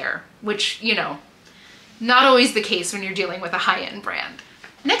quality is there, which, you know, Not always the case when you're dealing with a high-end brand.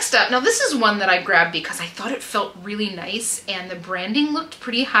 Next up, now this is one that I grabbed because I thought it felt really nice and the branding looked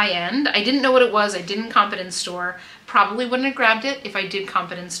pretty high-end. I didn't know what it was. I didn't comp it in store. Probably wouldn't have grabbed it if I did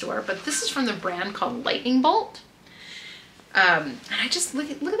comp it in store, but this is from the brand called Lightning Bolt. And I just, look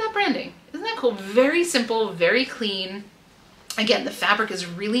at that branding. Isn't that cool? Very simple, very clean. Again, the fabric is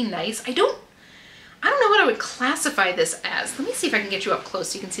really nice. I don't know what I would classify this as. Let me see if I can get you up close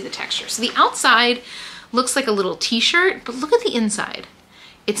so you can see the texture. So the outside looks like a little t-shirt, but look at the inside.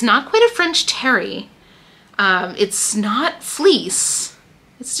 It's not quite a French terry. It's not fleece.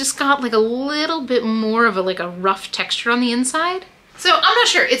 It's just got like a little bit more of a rough texture on the inside. So I'm not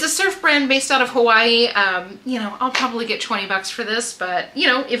sure. It's a surf brand based out of Hawaii. You know, I'll probably get 20 bucks for this, but you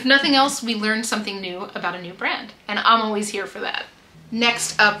know, if nothing else, we learned something new about a new brand, and I'm always here for that.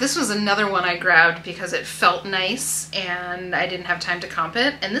 Next up, this was another one I grabbed because it felt nice and I didn't have time to comp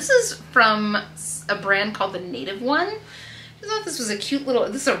it. And this is from a brand called the Native One. I thought this was a cute little,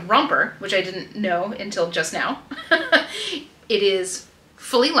 this is a romper, which I didn't know until just now. It is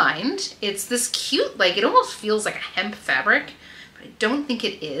fully lined. It's this cute, like it almost feels like a hemp fabric, but I don't think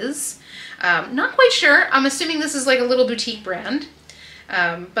it is. Not quite sure. I'm assuming this is like a little boutique brand.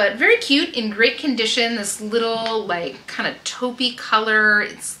 But very cute, in great condition. This little like kind of taupey color.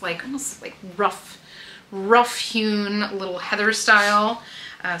 It's like almost like rough hewn little heather style.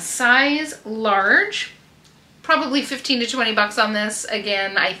 Size large. Probably 15 to 20 bucks on this.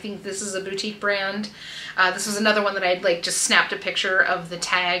 Again, I think this is a boutique brand. This was another one that I'd like just snapped a picture of the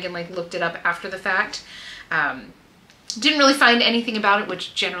tag and like looked it up after the fact. Didn't really find anything about it,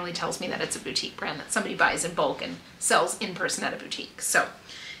 which generally tells me that it's a boutique brand that somebody buys in bulk and sells in person at a boutique. So,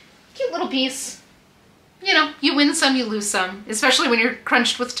 cute little piece. You know, you win some, you lose some, especially when you're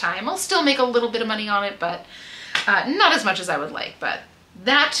crunched with time. I'll still make a little bit of money on it, but not as much as I would like. But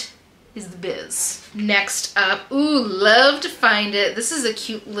that is the biz. Next up, ooh, love to find it. This is a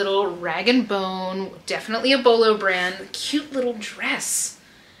cute little Rag & Bone, definitely a Bolo brand, cute little dress.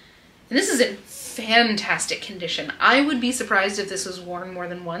 And this is in fantastic condition. I would be surprised if this was worn more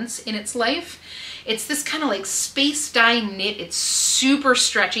than once in its life. It's this kind of like space dye knit. It's super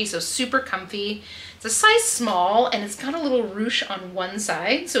stretchy, so super comfy. It's a size small and it's got a little ruche on one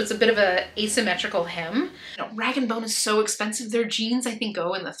side, so it's a bit of a asymmetrical hem. You know, Rag & Bone is so expensive. Their jeans, I think,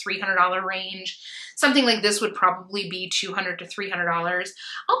 go in the $300 range. Something like this would probably be $200 to $300.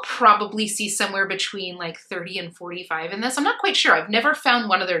 I'll probably see somewhere between like 30 and 45 in this. I'm not quite sure. I've never found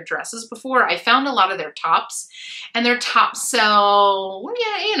one of their dresses before. I found a lot of their tops, and their tops sell,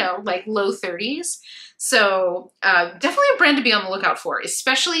 yeah, you know, like low 30s. So definitely a brand to be on the lookout for,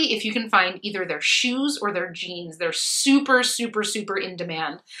 especially if you can find either their shoes or their jeans. They're super, super, super in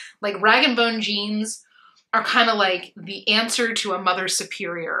demand. Like Rag & Bone jeans are kind of like the answer to a Mother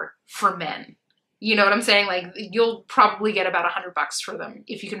Superior for men. You know what I'm saying? Like you'll probably get about 100 bucks for them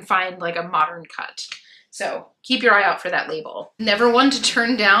if you can find like a modern cut. So keep your eye out for that label. Never one to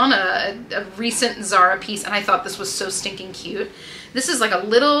turn down a recent Zara piece, and I thought this was so stinking cute. This is like a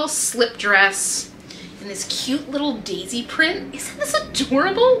little slip dress in this cute little daisy print. Isn't this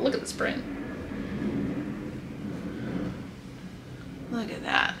adorable? Look at this print. Look at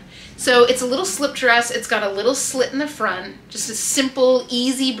that. So it's a little slip dress. It's got a little slit in the front. Just a simple,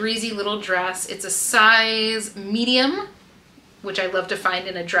 easy breezy little dress. It's a size medium, which I love to find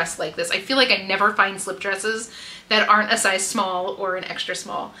in a dress like this. I feel like I never find slip dresses that aren't a size small or an extra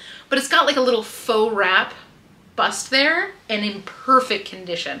small. But it's got like a little faux wrap bust there and in perfect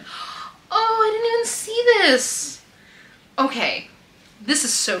condition. Oh, I didn't even see this. Okay, this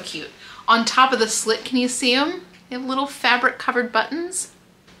is so cute. On top of the slit, can you see them? They have little fabric covered buttons.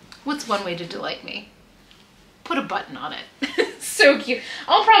 What's one way to delight me? Put a button on it. So cute.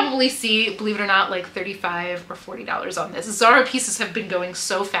 I'll probably see, believe it or not, like $35 or $40 on this. Zara pieces have been going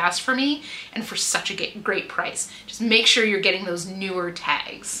so fast for me and for such a great price. Just make sure you're getting those newer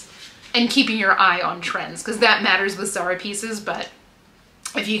tags and keeping your eye on trends, because that matters with Zara pieces, but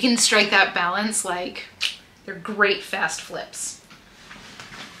if you can strike that balance, like, they're great fast flips.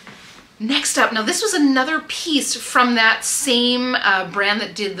 Next up, now this was another piece from that same brand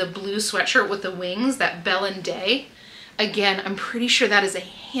that did the blue sweatshirt with the wings, that Bell and Day. Again, I'm pretty sure that is a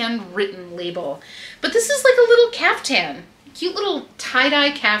handwritten label. But this is like a little caftan. Cute little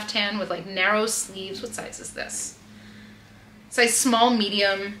tie-dye caftan with like narrow sleeves. What size is this? Size small,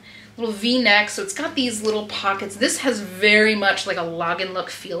 medium. Little V-neck, so it's got these little pockets. This has very much like a login look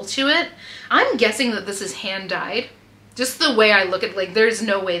feel to it. I'm guessing that this is hand dyed. Just the way I look at, like, there's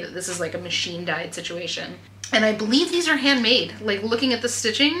no way that this is like a machine dyed situation. And I believe these are handmade. Like looking at the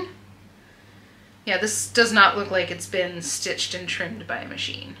stitching, yeah, this does not look like it's been stitched and trimmed by a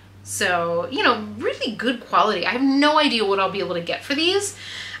machine. So, you know, really good quality. I have no idea what I'll be able to get for these,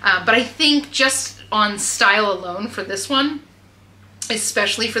 but I think just on style alone for this one,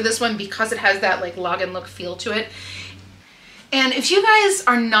 especially for this one, because it has that like log and look feel to it. And if you guys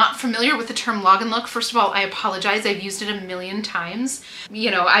are not familiar with the term log and look, first of all, I apologize. I've used it a million times.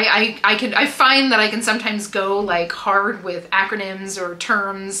 You know, I find that I can sometimes go like hard with acronyms or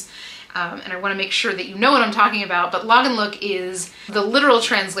terms, and I want to make sure that you know what I'm talking about. But log and look is, the literal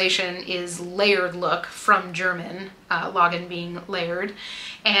translation is layered look from German, Lagen being layered.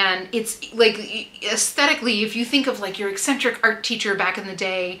 And it's like aesthetically, if you think of like your eccentric art teacher back in the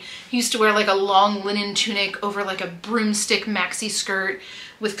day, who used to wear like a long linen tunic over like a broomstick maxi skirt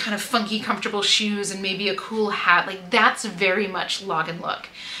with kind of funky, comfortable shoes and maybe a cool hat, like that's very much log and look.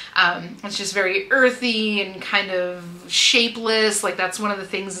 It's just very earthy and kind of shapeless. Like that's one of the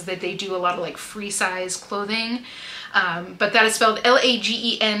things that they do a lot of like free size clothing. But that is spelled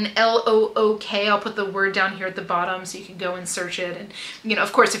Lagenlook. I'll put the word down here at the bottom so you can go and search it. And, you know,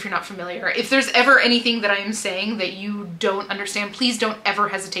 of course, if you're not familiar, if there's ever anything that I'm saying that you don't understand, please don't ever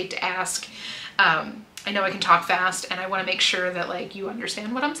hesitate to ask. I know I can talk fast and I want to make sure that like you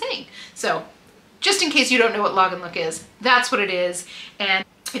understand what I'm saying. So just in case you don't know what log and look is, that's what it is. And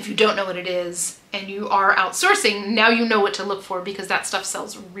if you don't know what it is and you are outsourcing, now you know what to look for, because that stuff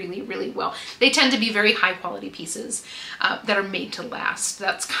sells really, really well. They tend to be very high quality pieces that are made to last.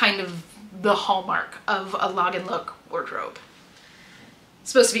 That's kind of the hallmark of a log and look wardrobe.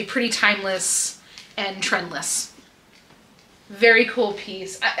 It's supposed to be pretty timeless and trendless. Very cool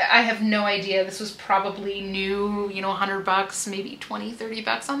piece. I have no idea. This was probably new, you know, $100, maybe 20, 30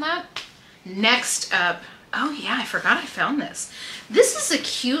 bucks on that. Next up, oh yeah, I forgot I found this. This is a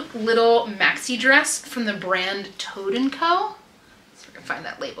cute little maxi dress from the brand Toad & Co. So I can find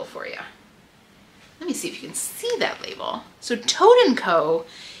that label for you. Let me see if you can see that label. So Toad & Co.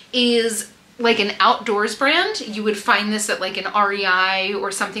 is like an outdoors brand. You would find this at like an REI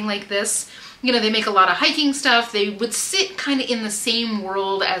or something like this. You know, they make a lot of hiking stuff. They would sit kind of in the same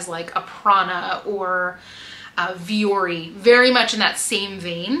world as like a Prana or Viore, very much in that same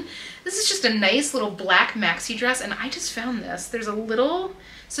vein. This is just a nice little black maxi dress, and I just found this. There's a little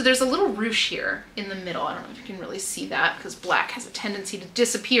ruche here in the middle. I don't know if you can really see that because black has a tendency to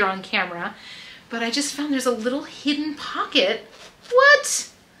disappear on camera, but I just found there's a little hidden pocket. What?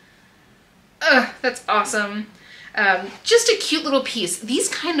 That's awesome. Just a cute little piece. These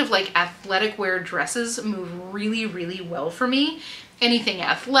kind of like athletic wear dresses move really, really well for me. Anything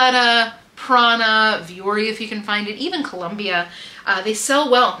Athleta, Prana, Viore if you can find it, even Columbia, they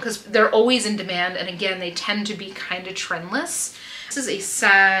sell well because they're always in demand, and again, they tend to be kind of trendless. This is a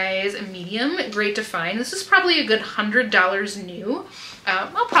size medium, great to find. This is probably a good $100 new.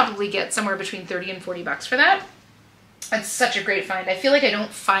 I'll probably get somewhere between 30 and 40 bucks for that. It's such a great find. I feel like I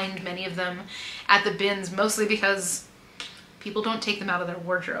don't find many of them at the bins, mostly because people don't take them out of their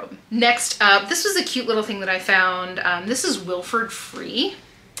wardrobe. Next up, this was a cute little thing that I found. This is Wilford Free.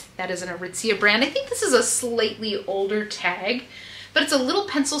 That is an Aritzia brand. I think this is a slightly older tag, but it's a little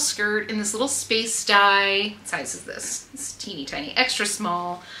pencil skirt in this little space dye. What size is this? It's teeny tiny, extra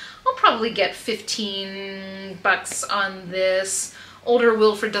small. I'll probably get 15 bucks on this. Older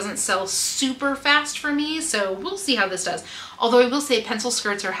Wilford doesn't sell super fast for me, so we'll see how this does. Although I will say pencil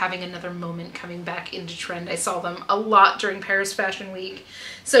skirts are having another moment coming back into trend. I saw them a lot during Paris Fashion Week.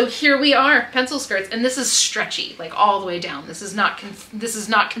 So here we are, pencil skirts, and this is stretchy, like all the way down. This is not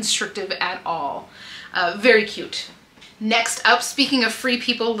constrictive at all. Very cute. Next up, speaking of free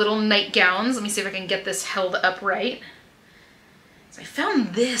people, little nightgowns. Let me see if I can get this held upright. So I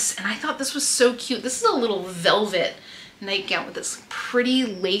found this, and I thought this was so cute. This is a little velvet nightgown with this pretty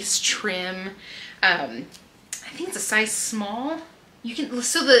lace trim. I think it's a size small. You can,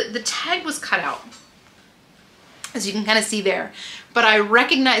 so the tag was cut out, as you can kind of see there, but I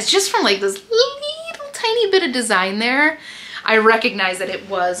recognize just from like this little tiny bit of design there, I recognize that it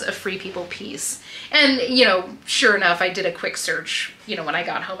was a Free People piece. And you know, sure enough, I did a quick search, you know, when I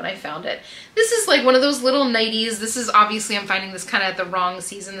got home and I found it. This is like one of those little nighties. This is obviously, I'm finding this kind of at the wrong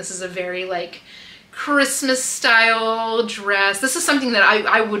season. This is a very like Christmas style dress. This is something that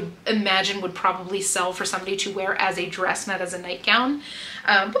I would imagine would probably sell for somebody to wear as a dress, not as a nightgown.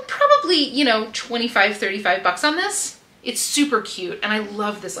 But probably, you know, 25, 35 bucks on this. It's super cute, and I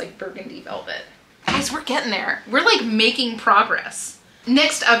love this like burgundy velvet. Guys, we're getting there. We're like making progress.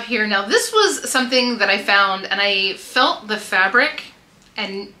 Next up here, now this was something that I found, and I felt the fabric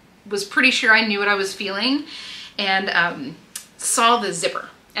and was pretty sure I knew what I was feeling, and saw the zipper.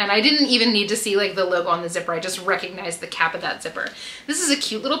 And I didn't even need to see like the logo on the zipper. I just recognized the cap of that zipper. This is a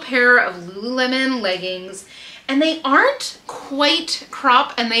cute little pair of Lululemon leggings, and they aren't quite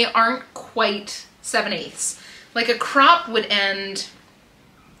crop and they aren't quite 7/8. Like a crop would end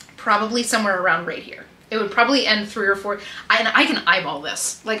probably somewhere around right here. It would probably end 3 or 4. And I can eyeball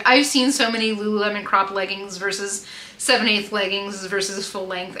this. Like I've seen so many Lululemon crop leggings versus 7/8 leggings versus full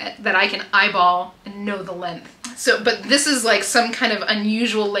length that I can eyeball and know the length. So, but this is like some kind of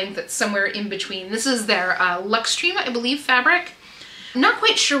unusual length that's somewhere in between. This is their Luxtreme, I believe, fabric. I'm not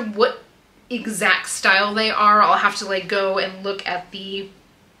quite sure what exact style they are. I'll have to like go and look at the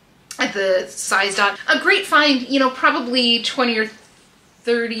size dot. A great find, you know, probably 20 or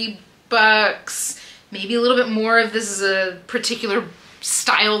 30 bucks, maybe a little bit more if this is a particular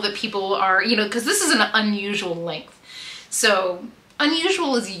style that people are, you know, because this is an unusual length. So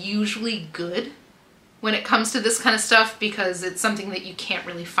unusual is usually good when it comes to this kind of stuff because it's something that you can't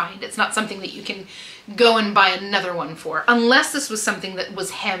really find. It's not something that you can go and buy another one for, unless this was something that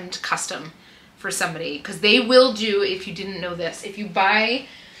was hemmed custom for somebody, because they will do, if you didn't know this, if you buy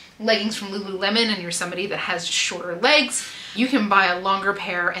leggings from Lululemon and you're somebody that has shorter legs, you can buy a longer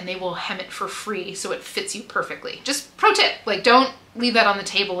pair and they will hem it for free so it fits you perfectly. Just pro tip, like don't leave that on the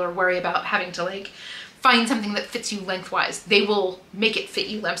table or worry about having to like find something that fits you lengthwise. They will make it fit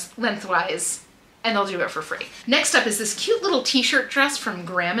you lengthwise and they'll do it for free. Next up is this cute little t-shirt dress from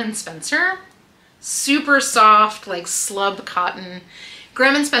Graham & Spencer. Super soft, like slub cotton.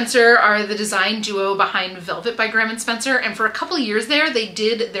 Graham & Spencer are the design duo behind Velvet by Graham & Spencer, and for a couple years there, they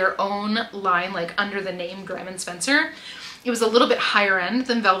did their own line like under the name Graham & Spencer. It was a little bit higher end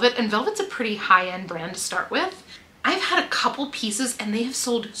than Velvet, and Velvet's a pretty high-end brand to start with. I've had a couple pieces and they have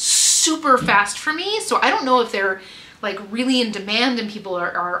sold super fast for me, so I don't know if they're like really in demand and people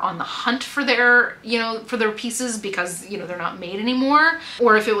are on the hunt for their, you know, for their pieces because, you know, they're not made anymore,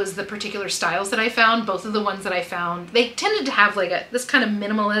 or if it was the particular styles that I found. Both of the ones that I found, they tended to have like this kind of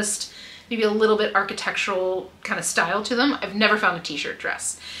minimalist, maybe a little bit architectural kind of style to them. I've never found a t-shirt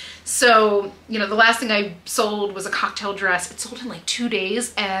dress. So, you know, the last thing I sold was a cocktail dress. It sold in like 2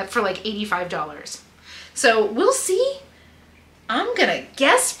 days for like $85. So we'll see. I'm gonna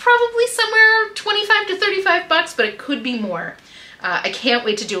guess probably somewhere 25 to 35 bucks, but it could be more. I can't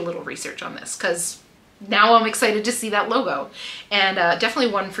wait to do a little research on this because now I'm excited to see that logo, and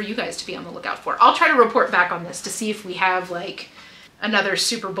definitely one for you guys to be on the lookout for. I'll try to report back on this to see if we have like another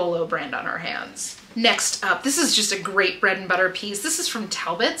Super Bolo brand on our hands. Next up, this is just a great bread and butter piece. This is from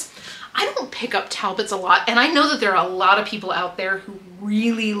Talbot's. I don't pick up Talbot's a lot, and I know that there are a lot of people out there who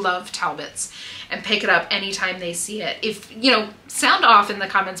really love Talbot's and pick it up anytime they see it. If, you know, sound off in the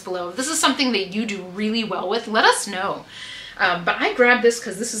comments below. If this is something that you do really well with, let us know. But I grabbed this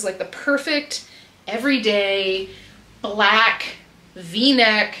because this is like the perfect everyday black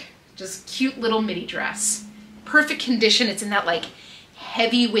V-neck, just cute little midi dress. Perfect condition. It's in that like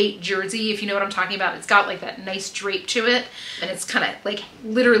heavyweight jersey, if you know what I'm talking about. It's got like that nice drape to it, and it's kind of like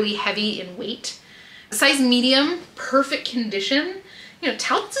literally heavy in weight. Size medium, perfect condition. You know,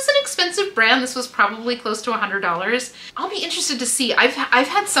 Talbot's is an expensive brand. This was probably close to $100. I'll be interested to see. I've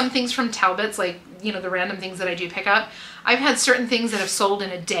had some things from Talbot's, like, you know, the random things that I do pick up. I've had certain things that have sold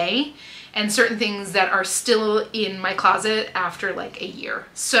in a day and certain things that are still in my closet after like a year.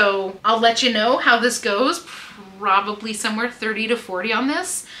 So I'll let you know how this goes. Probably somewhere 30 to 40 on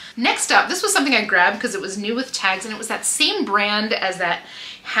this. Next up, this was something I grabbed because it was new with tags, and it was that same brand as that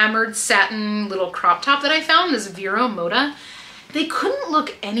hammered satin little crop top that I found, this Vero Moda. They couldn't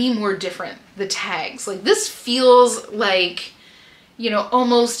look any more different, the tags. Like this feels like, you know,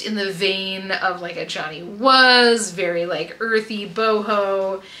 almost in the vein of like a Johnny Was, very like earthy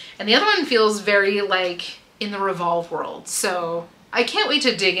boho. And the other one feels very like in the Revolve world. So I can't wait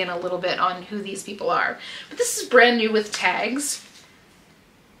to dig in a little bit on who these people are. But this is brand new with tags.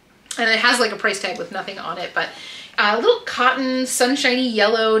 And it has like a price tag with nothing on it, but a little cotton, sunshiny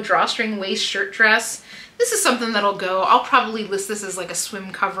yellow drawstring waist shirt dress. This is something that'll go. I'll probably list this as like a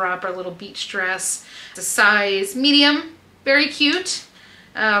swim cover-up or a little beach dress. It's a size medium, very cute.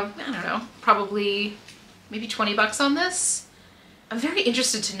 I don't know, probably maybe 20 bucks on this. I'm very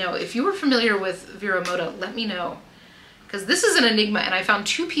interested to know. If you were familiar with Vero Moda, let me know. Because this is an enigma, and I found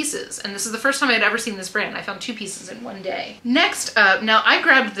 2 pieces, and this is the first time I'd ever seen this brand. I found 2 pieces in one day. Next up, now I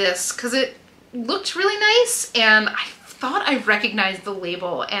grabbed this because it looked really nice, and I thought I recognized the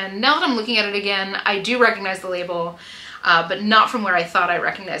label, and now that I'm looking at it again, I do recognize the label, but not from where I thought I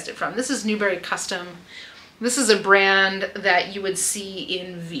recognized it from. This is Newberry Custom. This is a brand that you would see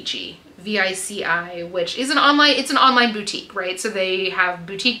in Vici, V-I-C-I, which is an online boutique, right? So they have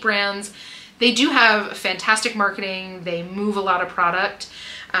boutique brands They do have fantastic marketing. They move a lot of product,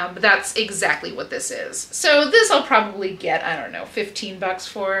 but that's exactly what this is. So this I'll probably get, I don't know, 15 bucks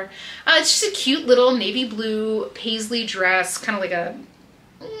for. It's just a cute little navy blue paisley dress, kind of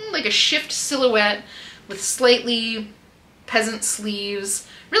like a shift silhouette with slightly peasant sleeves.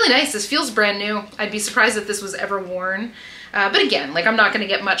 Really nice. This feels brand new. I'd be surprised if this was ever worn. But again, like I'm not going to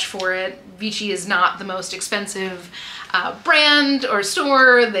get much for it. Vici is not the most expensive brand or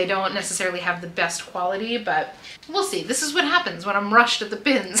store. They don't necessarily have the best quality, but we'll see. This is what happens when I'm rushed at the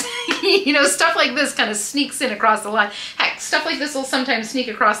bins. You know, stuff like this kind of sneaks in across the line. Heck, stuff like this will sometimes sneak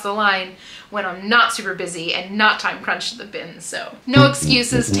across the line when I'm not super busy and not time crunched at the bins. So no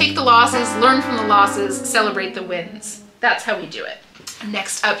excuses. Take the losses, learn from the losses, celebrate the wins. That's how we do it.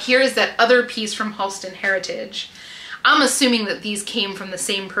 Next up here is that other piece from Halston Heritage. I'm assuming that these came from the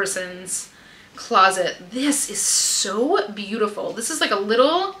same person's closet. This is so beautiful. This is like a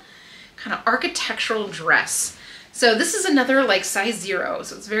little kind of architectural dress. So this is another like size 0,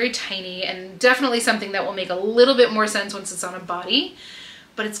 so it's very tiny and definitely something that will make a little bit more sense once it's on a body.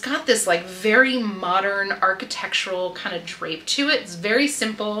 But it's got this like very modern architectural kind of drape to it. It's very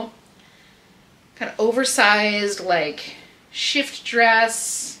simple, kind of oversized, like shift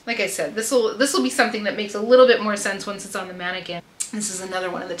dress. Like I said, this will be something that makes a little bit more sense once it's on the mannequin. This is another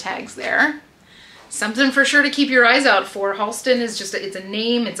one of the tags there. Something for sure to keep your eyes out for. Halston is just, it's a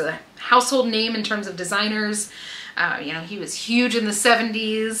name, it's a household name in terms of designers. You know, he was huge in the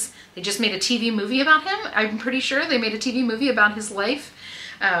 70s. They just made a TV movie about him. I'm pretty sure they made a TV movie about his life.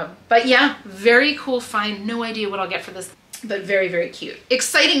 But yeah, very cool find. No idea what I'll get for this, but very, very cute.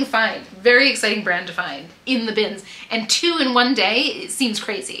 Exciting find. Very exciting brand to find in the bins. And 2 in one day, it seems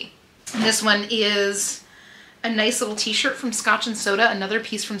crazy. This one is a nice little t-shirt from Scotch and Soda, another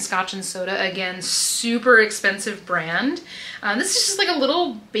piece from Scotch and Soda. Again, super expensive brand. This is just like a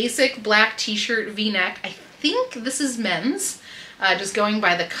little basic black t-shirt v-neck. I think this is men's, just going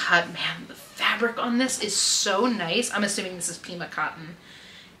by the cut. Man, the fabric on this is so nice. I'm assuming this is Pima cotton.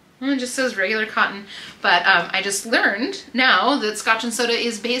 It just says regular cotton, but I just learned now that Scotch and Soda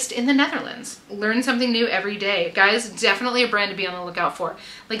is based in the Netherlands. Learn something new every day. Guys, definitely a brand to be on the lookout for.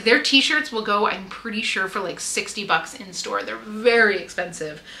 Like their t-shirts will go, I'm pretty sure, for like 60 bucks in store. They're very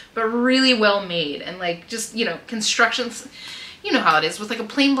expensive, but really well made. And like just, you know, constructions, you know how it is. With like a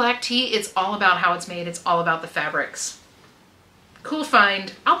plain black tee, it's all about how it's made. It's all about the fabrics. Cool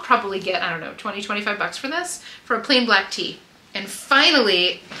find. I'll probably get, I don't know, 20, 25 bucks for this, for a plain black tee. And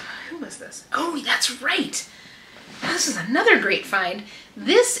finally, who was this? Oh, that's right. This is another great find.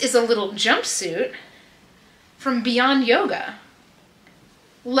 This is a little jumpsuit from Beyond Yoga.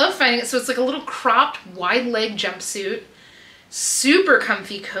 Love finding it. So it's like a little cropped, wide leg jumpsuit. Super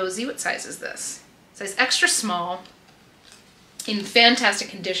comfy, cozy. What size is this? Size extra small. In fantastic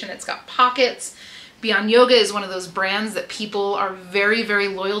condition. It's got pockets. Beyond Yoga is one of those brands that people are very, very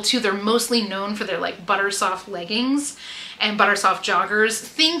loyal to. They're mostly known for their like butter soft leggings and butter soft joggers.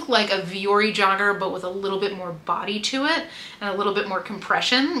 Think like a Viore jogger, but with a little bit more body to it and a little bit more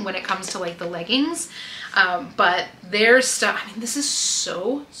compression when it comes to like the leggings. But their stuff, I mean, this is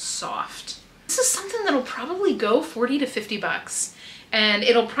so soft. This is something that'll probably go 40 to 50 bucks and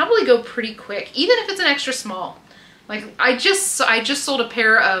it'll probably go pretty quick, even if it's an extra small. Like I just sold a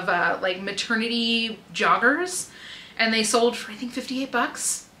pair of like maternity joggers and they sold for I think 58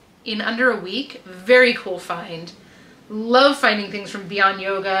 bucks in under a week. Very cool find. Love finding things from Beyond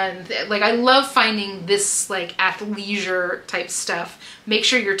Yoga and like I love finding this like athleisure type stuff. Make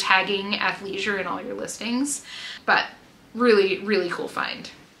sure you're tagging athleisure in all your listings, but really, really cool find.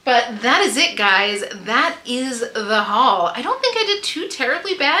 But that is it, guys. That is the haul. I don't think I did too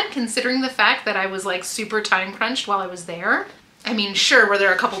terribly bad considering the fact that I was like super time crunched while I was there. I mean, sure, were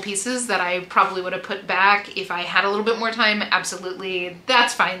there a couple pieces that I probably would have put back if I had a little bit more time? Absolutely.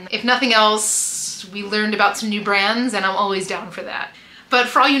 That's fine. If nothing else, we learned about some new brands and I'm always down for that. But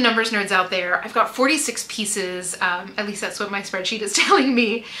for all you numbers nerds out there, I've got 46 pieces, at least that's what my spreadsheet is telling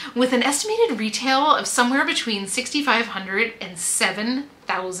me, with an estimated retail of somewhere between $6,500 and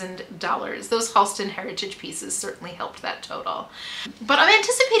 $7,000. Those Halston Heritage pieces certainly helped that total. But I'm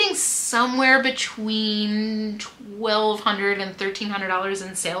anticipating somewhere between $1,200 and $1,300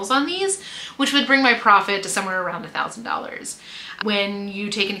 in sales on these, which would bring my profit to somewhere around $1,000. When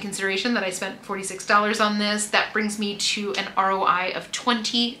you take into consideration that I spent $46 on this, that brings me to an ROI of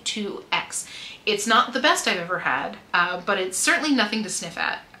 22x. It's not the best I've ever had, but it's certainly nothing to sniff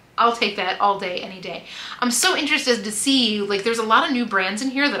at. I'll take that all day, any day. I'm so interested to see, like there's a lot of new brands in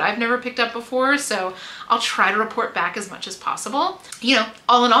here that I've never picked up before, so I'll try to report back as much as possible. You know,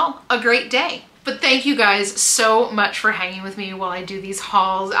 all in all, a great day. But thank you guys so much for hanging with me while I do these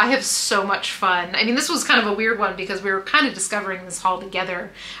hauls. I have so much fun. I mean, this was kind of a weird one because we were kind of discovering this haul together.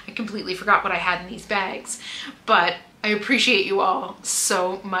 I completely forgot what I had in these bags, but I appreciate you all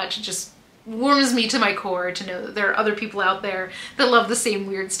so much. It just warms me to my core to know that there are other people out there that love the same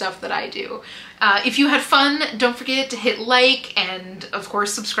weird stuff that I do. If you had fun, don't forget to hit like and of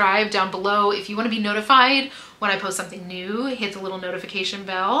course subscribe down below. If you want to be notified when I post something new, hit the little notification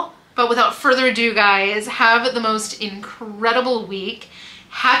bell. But without further ado, guys, have the most incredible week.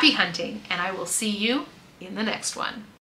 Happy hunting, and I will see you in the next one.